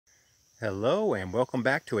Hello and welcome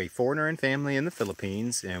back to A Foreigner and Family in the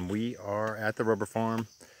Philippines, and we are at the rubber farm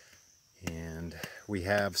and we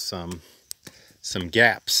have some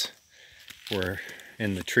gaps. We're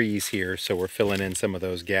in the trees here, so we're filling in some of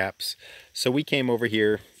those gaps. So we came over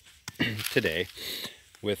here today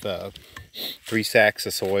with 3 sacks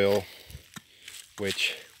of soil,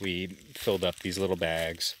 which we filled up these little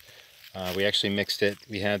bags. We actually mixed it.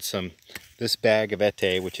 We had this bag of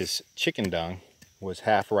ete, which is chicken dung, was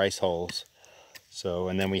half rice hulls. So,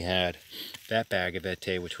 and then we had that bag of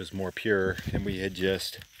ete, which was more pure, and we had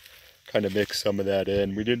just kind of mixed some of that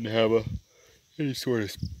in. We didn't have any sort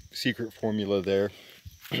of secret formula there.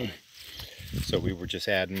 So we were just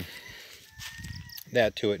adding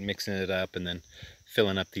that to it, mixing it up, and then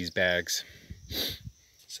filling up these bags.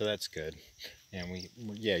 So that's good. And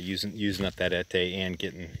using up that ete and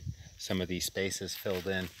getting some of these spaces filled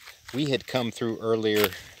in. We had come through earlier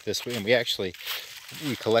this week, and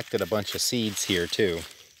we collected a bunch of seeds here too,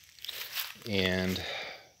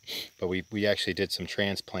 but we actually did some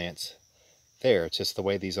transplants there. It's just the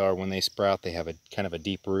way these are. When they sprout, they have a kind of a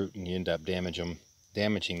deep root, and you end up damaging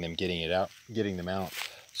them getting them out.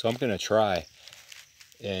 So I'm going to try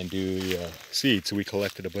and do seeds. So we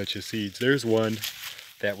collected a bunch of seeds. There's one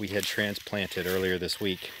that we had transplanted earlier this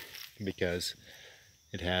week because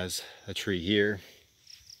it has a tree here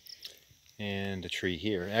and a tree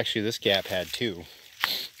here. Actually, this gap had 2.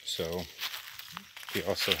 So we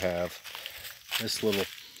also have this little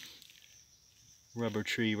rubber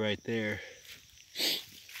tree right there.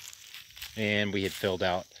 And we had filled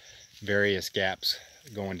out various gaps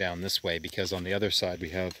going down this way because on the other side we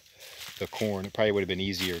have the corn. It probably would have been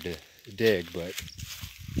easier to dig, but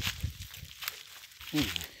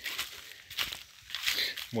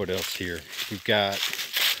what else here? We've got,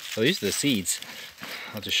 well, these are the seeds.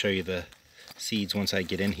 I'll just show you the seeds once I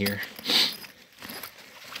get in here.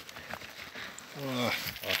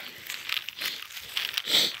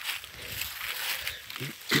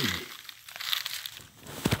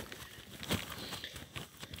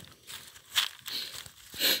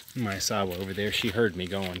 My Sawa over there, she heard me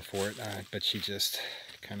going for it, but she just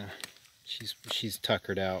kind of, she's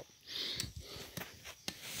tuckered out.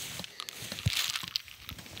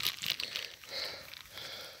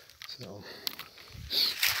 So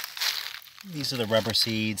these are the rubber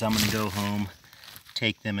seeds. I'm going to go home,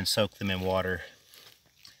 take them and soak them in water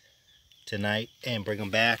tonight and bring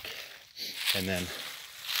them back, and then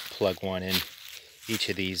plug one in each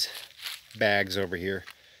of these bags over here.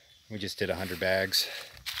 We just did 100 bags.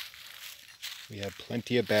 We have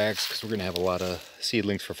plenty of bags because we're going to have a lot of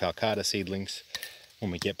seedlings for falcata seedlings when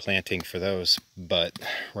we get planting for those. But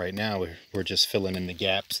right now we're just filling in the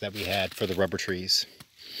gaps that we had for the rubber trees.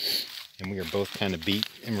 And we are both kind of beat,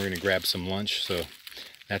 and we're going to grab some lunch. So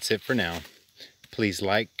that's it for now. Please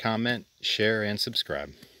like, comment, share, and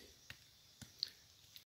subscribe.